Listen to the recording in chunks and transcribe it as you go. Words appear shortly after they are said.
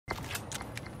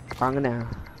I'm gonna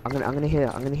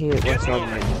hit west side of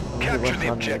me. Capture the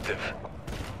objective.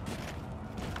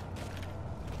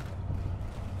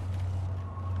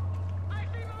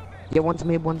 Yeah, one's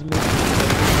mid.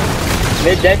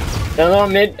 Mid dead. No,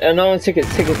 mid. No, tickets.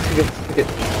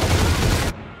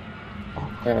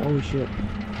 Oh, holy shit.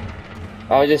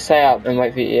 I'll just stay up and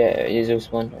wait for you. Yeah, use your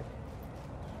spawn.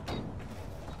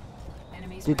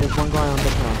 Dude, there's one guy on the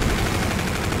car.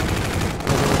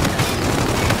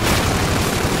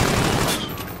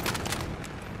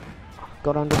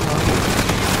 Got on the car.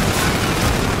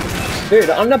 Dude,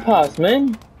 underpass,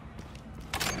 man.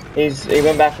 He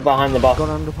went back to behind the bus. Got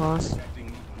underpass.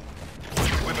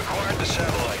 We've acquired the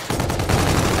satellite.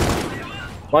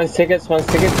 One's tickets.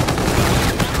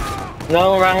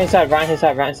 No, right hand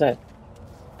side.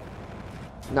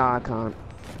 Nah, I can't.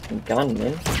 Gun,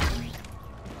 man.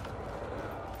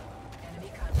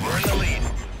 We're in the lead.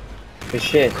 Good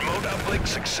shit. Remote uplink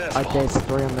successful. There's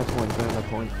 3 on the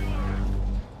point.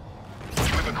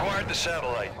 We've acquired the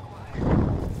satellite.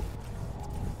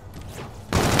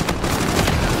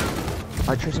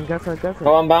 Alright, Tristan, go for it. Got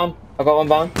one bomb. I got one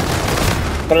bomb.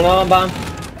 Got another one bomb.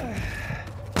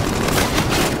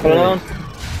 Got another one.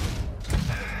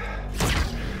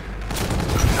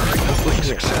 Uplink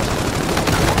successful.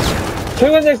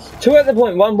 Two at the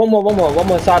point. One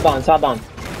more. Side bomb.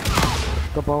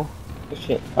 Good ball. Good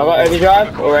shit. I got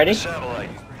overdrive already. Satellite.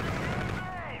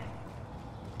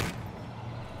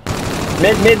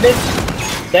 Mid.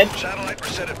 Dead. Satellite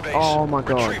reset at base. Oh my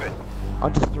god. Retrieve it. I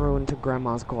just threw into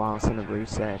grandma's glass and it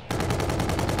reset.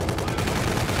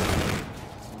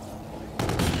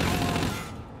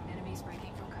 Enemies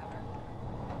breaking from cover.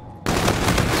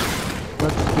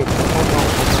 Let's just get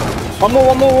One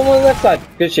more left side.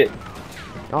 Good shit.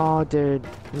 Oh, dude.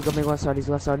 He's got me left side. He's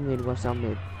left side mid.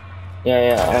 Yeah.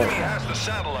 Enemy has the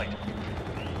satellite.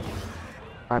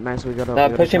 Alright, man, so we gotta...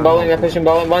 They're pushing bowling.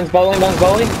 One's bowling.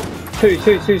 Two.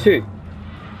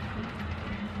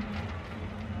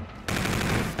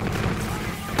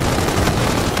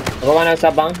 I got one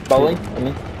outside bowling.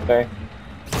 Sorry.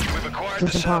 We've acquired the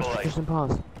satellite. Tristan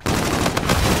pass.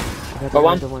 Got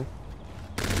one.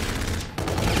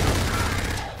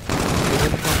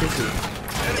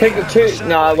 Ticket 2.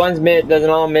 No, one's mid. There's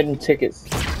another mid and tickets.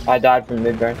 I died from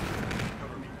mid, bro.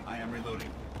 I am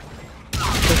reloading.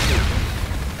 Push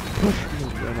me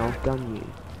and I'll gun you.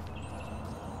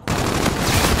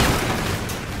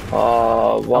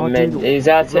 Oh, one mid. Dude, He's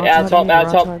out top.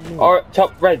 Or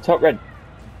top red.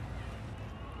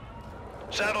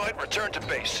 Satellite return to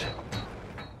base.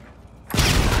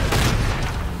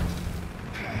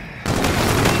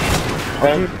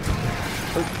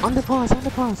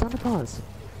 Underpass.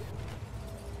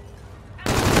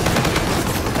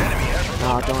 Enemy has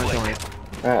remote Don't. uplink.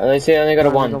 Alright, let's see. I only got a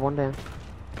I one. got one down.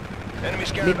 Enemy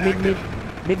scanner active.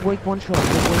 Mid weak one shot.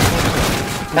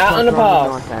 Out on the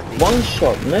pass. One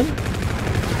shot, man.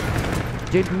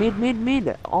 Dude,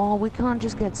 mid. Oh, we can't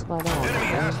just get split out. Enemy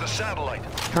has the satellite.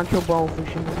 Trying to kill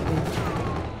ballfish in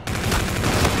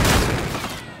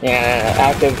Yeah,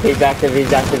 active. He's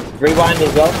active. Rewind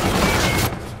as well.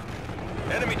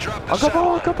 Enemy dropped the I got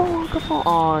Oh, ball.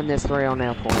 Oh, and there's 3 on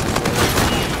our point.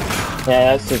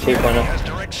 Yeah, that's the cheap one. has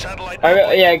direct satellite.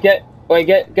 Yeah, get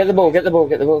the ball. They're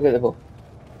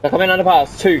coming on the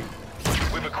pass. 2.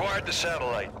 We've acquired the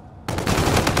satellite.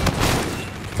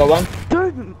 Got one.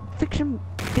 Dude, fiction.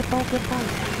 Get ball. Get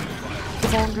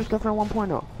ball and just go for a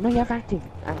 1.0. No, you have active.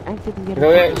 Active and get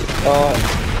Go it. The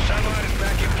satellite is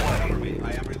back in play.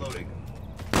 I am reloading.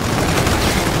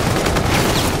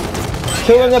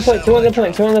 2 on the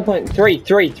point.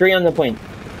 3 on the point.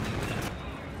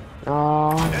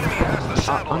 Oh, Enemy has the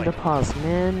satellite. underpass,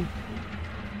 man.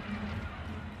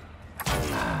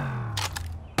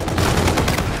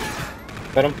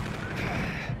 Got him.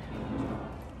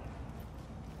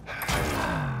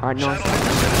 Alright, nice.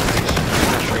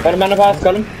 Got him on the pass.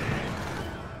 Got him.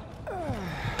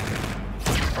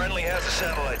 Friendly has a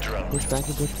satellite drone. Push back.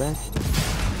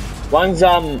 One's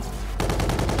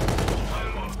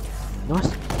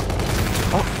Nice.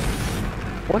 Oh.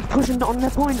 One's pushing on their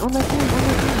point. You're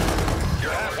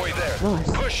halfway there. Nice.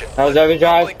 Push it. That was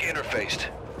overdrive. Uplink interfaced.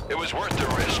 It was worth the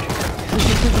risk.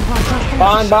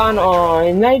 Barn. Oh,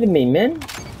 he naded me, man.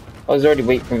 I was already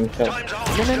weak from the shot. Time's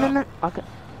almost up. No. Okay.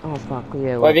 Oh, fuck.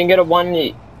 Yeah. Well, if you can get a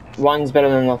 1, one's better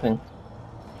than nothing.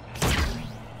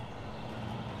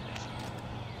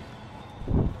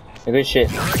 Good shit.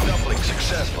 Direct uplink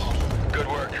successful. Good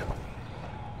work.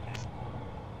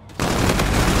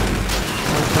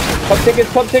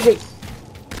 Top tickets.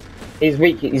 He's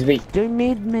weak. Do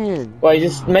mid, man. Well, you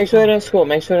just make sure they don't score.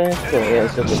 Yeah, it's Enemy okay.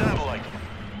 has the satellite.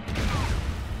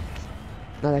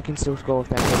 No, they can still score if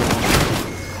they get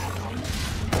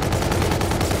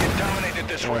You dominated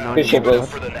this Oh, round. no, Good shit, Move boys.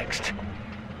 for the next.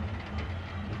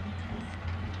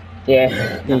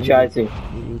 Yeah, No, you tried to.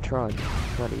 You tried.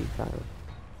 But you failed.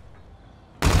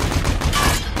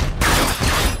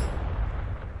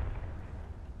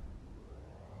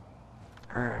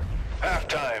 Arr.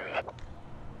 Halftime.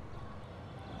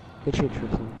 Good shit,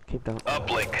 Tristan. Keep that.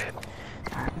 Uplink.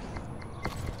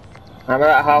 I'm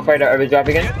about halfway to overdrive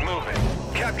again. Get moving.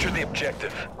 Capture the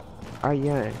objective. Oh,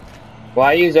 yeah. Well,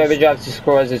 I used overdrive to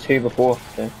score as a 2 before,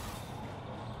 so.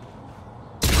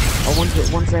 Oh,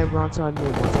 once they right side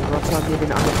mid, once they right side mid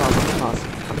and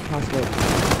underpass mid.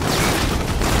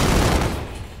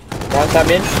 Right side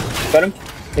mid. Got him.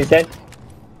 He's dead.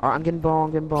 Alright, I'm getting ball.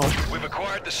 We've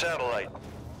acquired the satellite.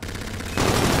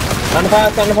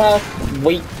 Underpass.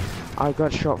 Weak. I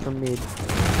got shot from mid.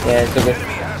 Yeah, it's all good.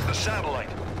 Enemy has the satellite.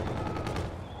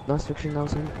 Nice fiction,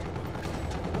 Nelson.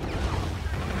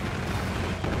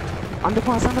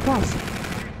 Underpass.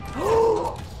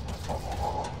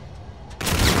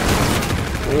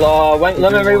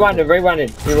 Let me rewind it.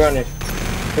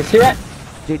 Is he right?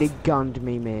 Dude, he gunned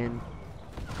me, man.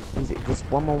 Just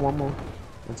one more.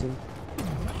 That's him.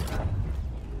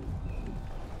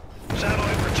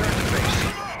 Satellite return to base.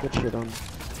 Good shit on.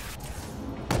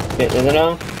 Yeah, is it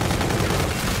on?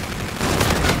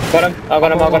 Got him. I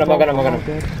got him.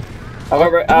 Good.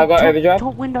 I got overdrive.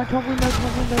 Top window. Top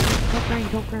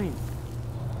green.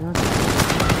 Nice.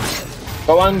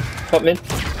 Got one. Top mid.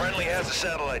 Friendly has a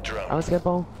satellite drone. Let's get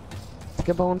ball.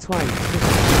 And swing.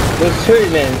 There's 2,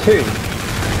 man. 2.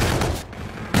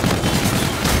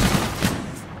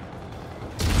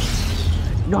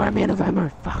 Not a man of ammo.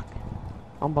 Fuck.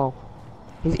 On ball.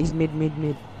 He's mid.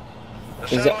 The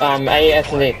He's satellite is A,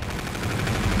 S, and E.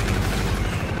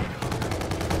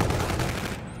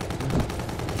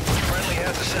 Friendly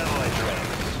has a satellite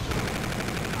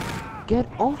drone. Get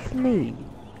off me.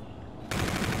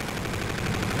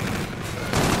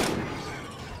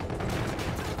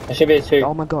 That should be a 2.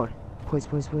 Oh my god. Please.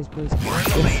 We're in the lead.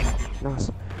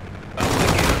 Nice.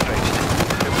 Uplink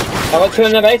interfaced. I got 2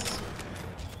 in the base.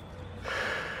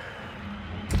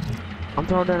 I'm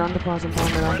throwing an underpass.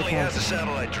 Friendly has a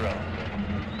satellite drone.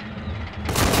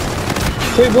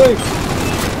 2 blue.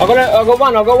 I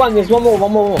got one. There's one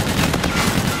more.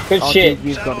 Good Oh, shit. dude,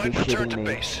 you've got to be Satellite return shitting to me.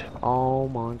 base. Oh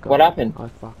my god. What happened? Oh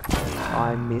fuck.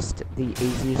 I missed the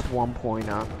easiest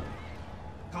 1-pointer.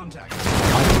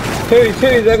 Two.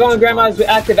 They're going grandma's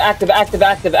active. Enemy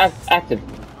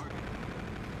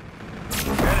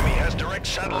has direct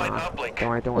satellite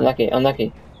uplink. Don't worry.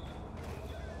 Unlucky.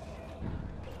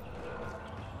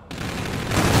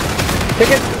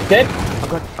 Ticket, dead. I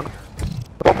got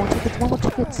one more tickets. We've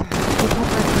acquired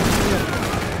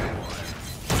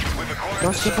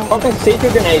Nice the get ball. Fucking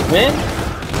secret grenades, man.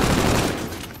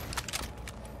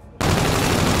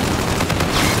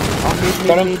 Oh,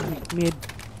 Got him. mid.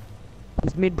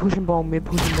 He's mid pushing ball.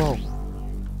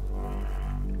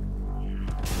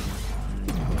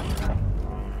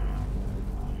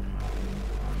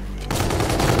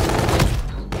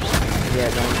 Yeah,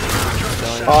 don't.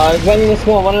 There's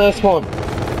one in the spawn.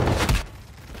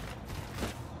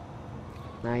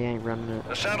 Nah, he ain't running it.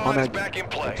 The satellite is back in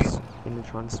play. It's gonna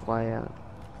try and splay out.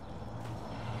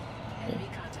 Enemy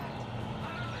contact.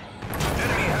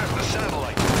 Enemy has the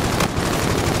satellite.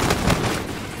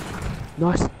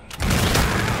 Nice.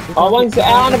 One's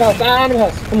out of us.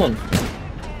 Come on.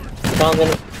 Can't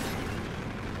let it.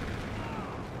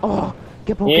 Oh,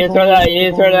 get ball. You need to throw that. You need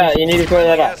to throw that Enemy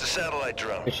out. has a satellite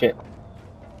drone. Good shit.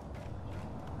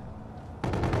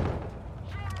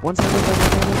 One second.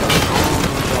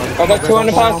 I got 2 on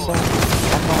the pass.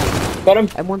 Got him.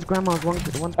 And one's grandma's. One's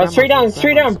That's 3 down.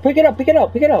 3 down. Pick it up.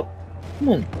 Come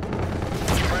on.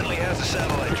 Friendly has a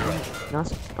satellite drone.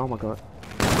 Nice. Oh my god.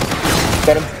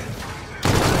 Got him.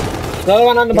 Another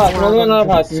one on the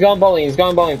pass. He's going bowling.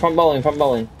 Front bowling.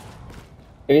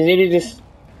 If you need to just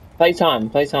play time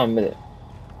with it.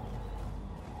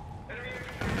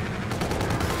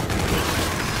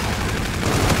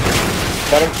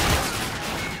 Got him.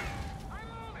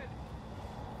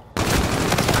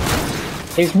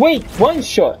 He's weak. One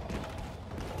shot.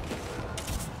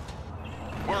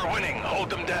 We're winning. Hold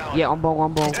them down. Yeah, on ball.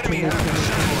 Enemy has the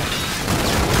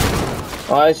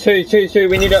satellite. It's 2.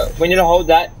 We need to hold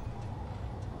that.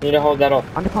 Off.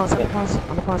 Underpass there.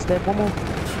 One more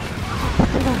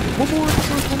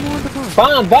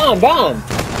underpass. Bomb.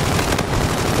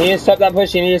 You need to stop that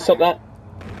push. Yeah,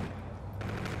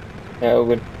 all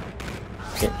good.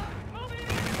 Yeah.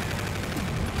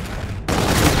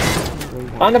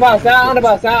 Underpass.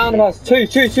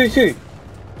 2.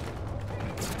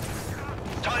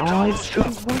 Time Oh, almost it's up.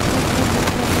 one.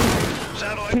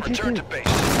 Satellite return to base.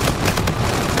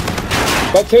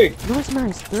 Got two.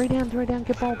 Nice. Three down,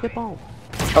 get ball.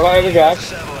 I got overdrive.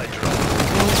 Satellite drone.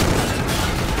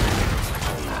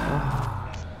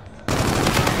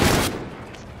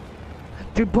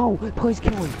 Dude, ball, please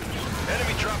kill him.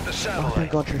 Enemy dropped the Oh, satellite.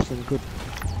 thank God, Tristan, good.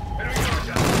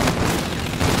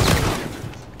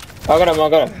 I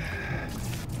got him.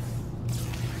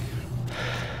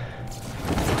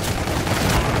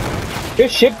 Good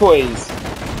shit, boys.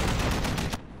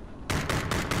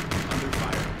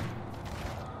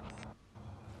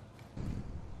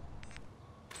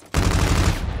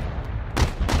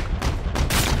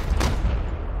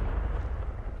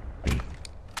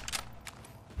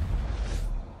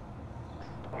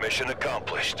 Mission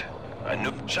accomplished. A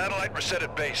new satellite reset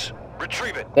at base.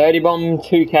 Retrieve it. 30 bomb,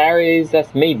 2 carries.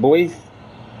 That's me, boys.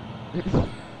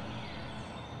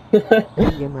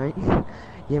 Yeah, mate.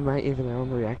 Yeah, mate, even though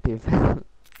I'm reactive.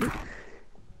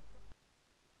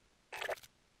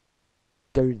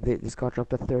 Dude, this guy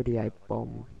dropped a 38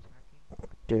 bomb.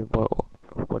 Dude,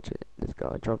 watch it. This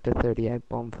guy dropped a 38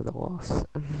 bomb for the loss.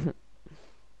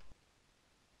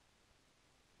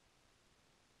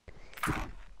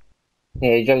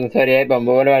 Yeah, he dropped the 38 bomb,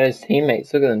 but what about his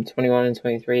teammates? Look at them, 21 and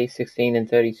 23, 16 and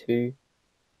 32.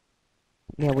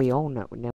 Now we all know.